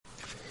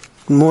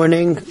Good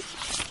morning.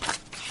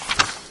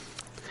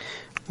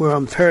 We're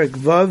on Perek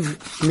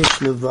Vav,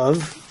 Mishnah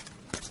Vav.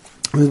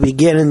 We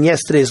began in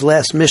yesterday's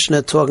last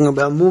Mishnah talking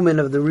about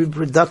movement of the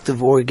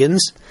reproductive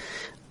organs.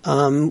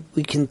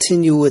 We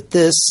continue with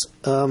this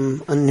in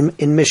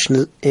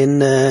Mishnah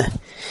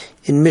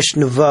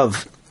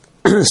Vav.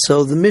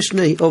 So the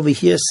Mishnah over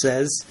here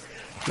says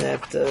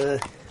that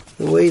the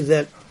way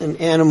that an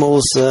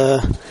animal's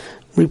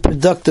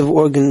reproductive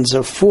organs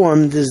are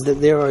formed is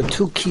that there are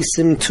two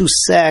kisim, two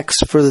sacs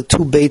for the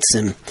two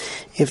beitzim.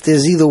 If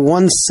there's either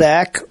one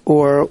sac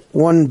or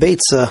one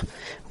beitza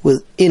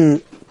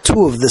within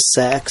two of the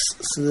sacs,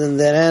 so then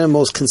that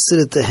animal is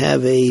considered to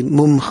have a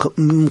mum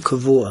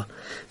kavua.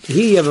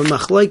 Here you have a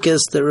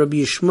machlokes that Rabbi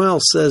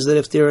Yishmael says that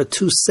if there are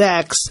two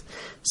sacs,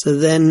 so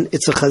then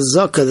it's a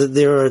chazaka that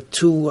there are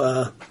two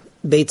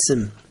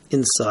beitzim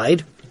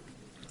inside.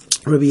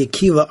 Rabbi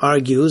Akiva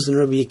argues, and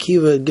Rabbi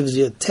Akiva gives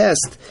you a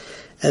test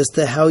as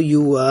to how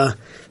you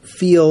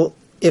feel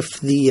if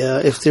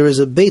there is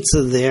a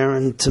beitza there,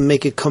 and to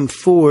make it come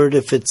forward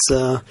if it's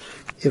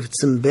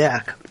in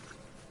back.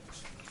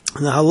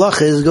 And the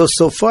halacha goes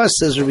so far,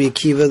 says Rabbi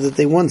Akiva, that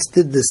they once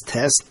did this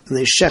test and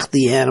they shech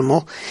the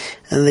animal,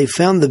 and they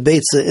found the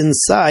beitza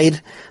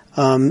inside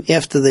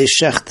after they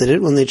shechted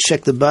it, when they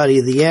checked the body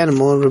of the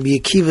animal. And Rabbi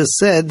Akiva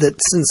said that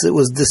since it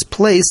was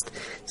displaced,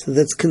 so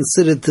that's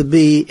considered to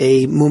be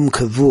a mum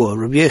kavua.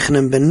 Rabbi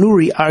Yochanan ben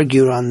Nuri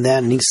argued on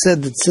that, and he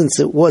said that since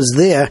it was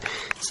there,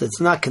 so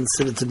it's not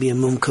considered to be a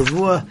mum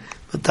kavua,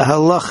 but the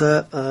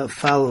halacha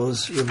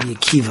follows Rabbi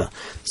Akiva.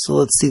 So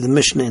let's see the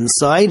Mishnah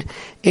inside.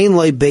 Ein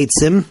loy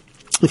beitzim,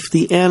 if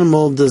the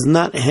animal does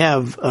not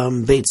have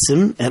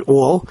beitzim at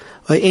all,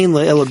 or ein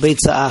loy ela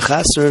beitza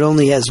achas, or it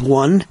only has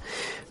one.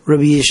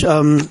 Rabbi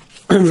Yishmael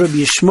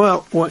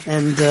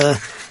and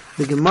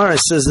the Gemara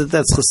says that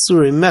that's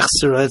chasuri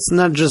mechsera. It's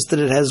not just that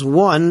it has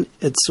one;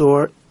 it's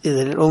or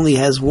that it only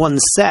has one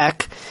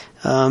sac,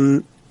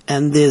 and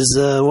there's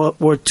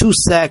or two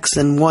sacs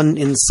and one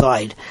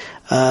inside.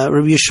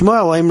 Rabbi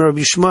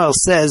Yishmael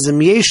says,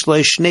 yesh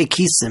lo shnei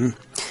kisim.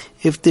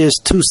 If there's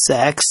two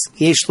sacs,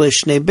 yesh lo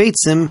shnei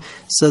beitzim.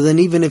 So then,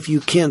 even if you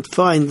can't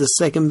find the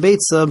second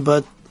beitza,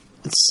 but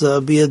it's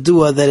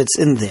biyadua that it's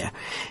in there.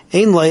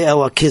 Ein lo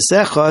ela kis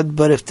echad,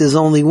 but if there's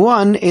only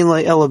one, ein lo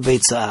ela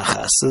beitza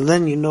achas. So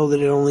then you know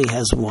that it only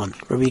has one.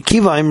 Rabbi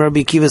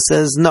Akiva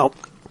says no.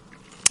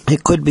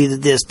 It could be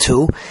that there's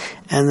two,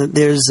 and that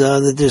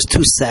there's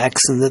two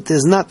sacs, and that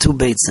there's not two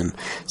beitzim.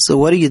 So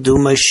what do?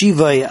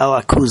 Mashivai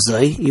ala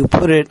kuzai. You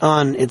put it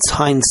on its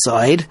hind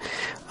side,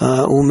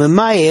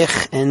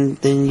 umemayich, and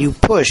then you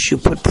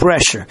put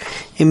pressure.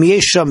 Im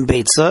yesham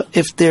beitza.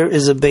 If there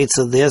is a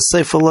beitza there,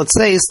 seifel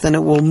latzeis, then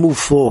it will move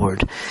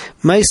forward.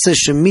 Ma'aseh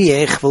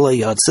shemiech v'lo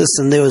yotzis,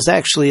 and there was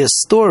actually a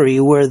story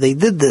where they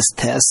did this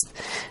test,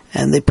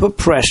 and they put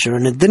pressure,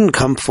 and it didn't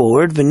come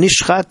forward.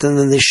 V'nishchat, and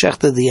then they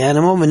shechted the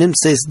animal. V'nim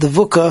says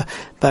devuka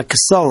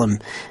bakasalim,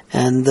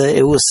 and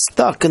it was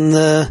stuck in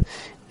the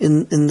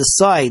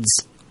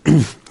sides,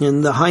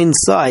 in the hind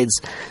sides.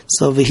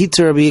 So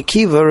v'hita Rabbi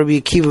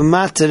Akiva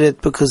mated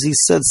it because he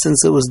said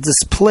since it was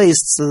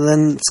displaced, so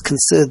then it's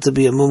considered to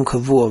be a mum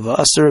kavua.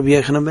 V'asar Rabbi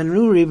Yochanan ben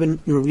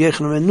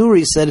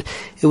Nuri said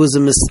it was a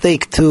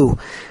mistake to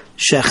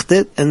shecht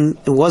it, and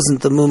it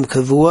wasn't the mum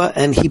kavua,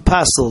 and he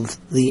pasuled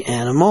the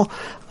animal.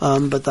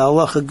 But the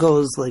halacha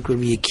goes like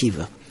Rabbi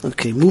Akiva.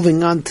 Okay,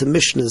 moving on to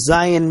Mishnah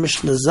Zayin.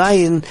 Mishnah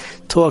Zayin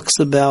talks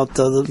about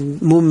the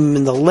movement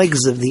in the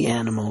legs of the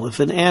animal. If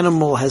an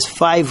animal has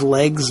 5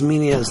 legs,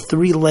 meaning it has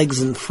 3 legs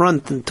in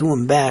front and 2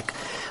 in back,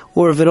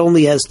 or if it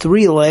only has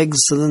 3 legs,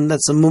 so then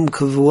that's a mum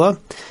kavua,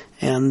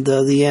 and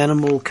the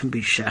animal can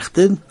be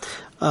shechted.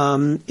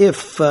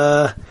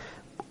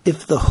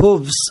 If the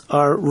hooves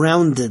are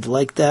rounded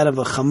like that of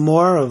a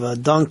chamor, of a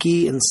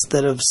donkey,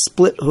 instead of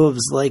split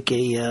hooves like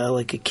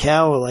a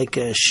cow or like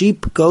a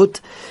sheep,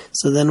 goat,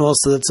 so then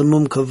also that's a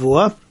mum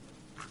kavua.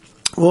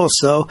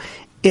 Also,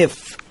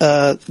 if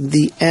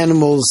the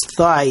animal's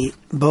thigh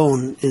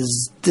bone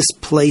is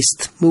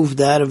displaced,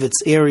 moved out of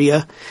its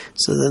area,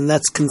 so then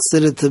that's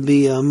considered to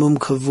be a mum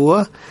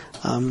kavua,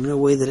 in a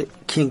way that it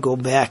can't go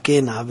back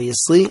in,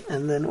 obviously.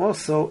 And then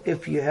also,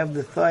 if you have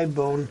the thigh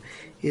bone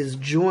is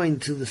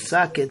joined to the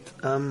socket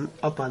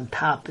up on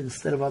top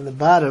instead of on the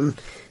bottom,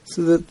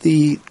 so that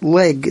the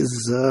leg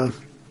is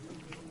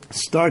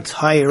starts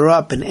higher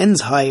up and ends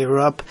higher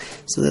up,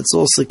 so that's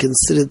also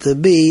considered to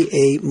be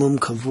a mum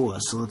kavua.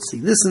 So let's see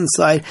this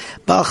inside.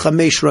 Bal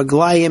chamesh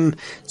raglayim,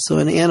 so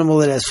an animal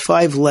that has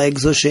 5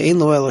 legs, or she'ein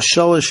lo ela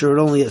shalosh, or it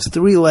only has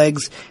 3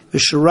 legs,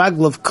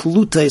 v'sheraglav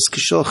kalutais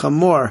k'shel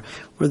chamor,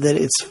 or that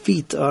its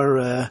feet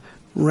are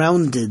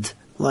rounded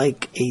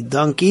like a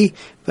donkey,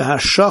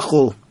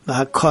 v'hashachol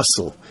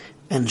v'hakosel,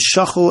 and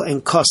shachol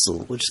and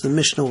kosel, which the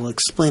Mishnah will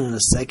explain in a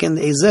second.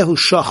 Ezehu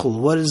shachol.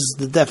 What is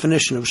the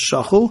definition of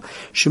shachol?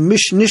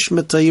 Shemish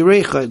nishmata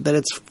yirecha, that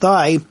its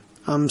thigh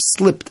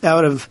slipped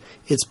out of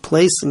its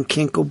place and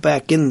can't go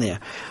back in there.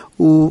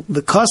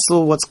 The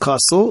kosel, what's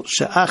kosel?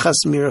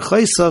 She'achas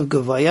mirachaisav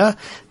gavaya,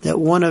 that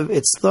one of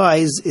its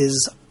thighs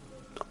is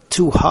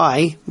too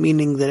high,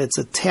 meaning that it's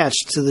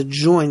attached to the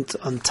joint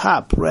on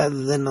top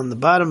rather than on the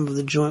bottom of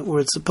the joint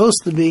where it's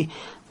supposed to be,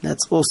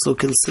 that's also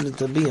considered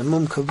to be a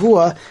mum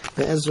kavua.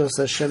 Be'ezras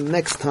Hashem,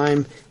 next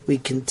time we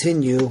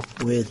continue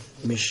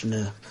with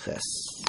Mishnah Ches.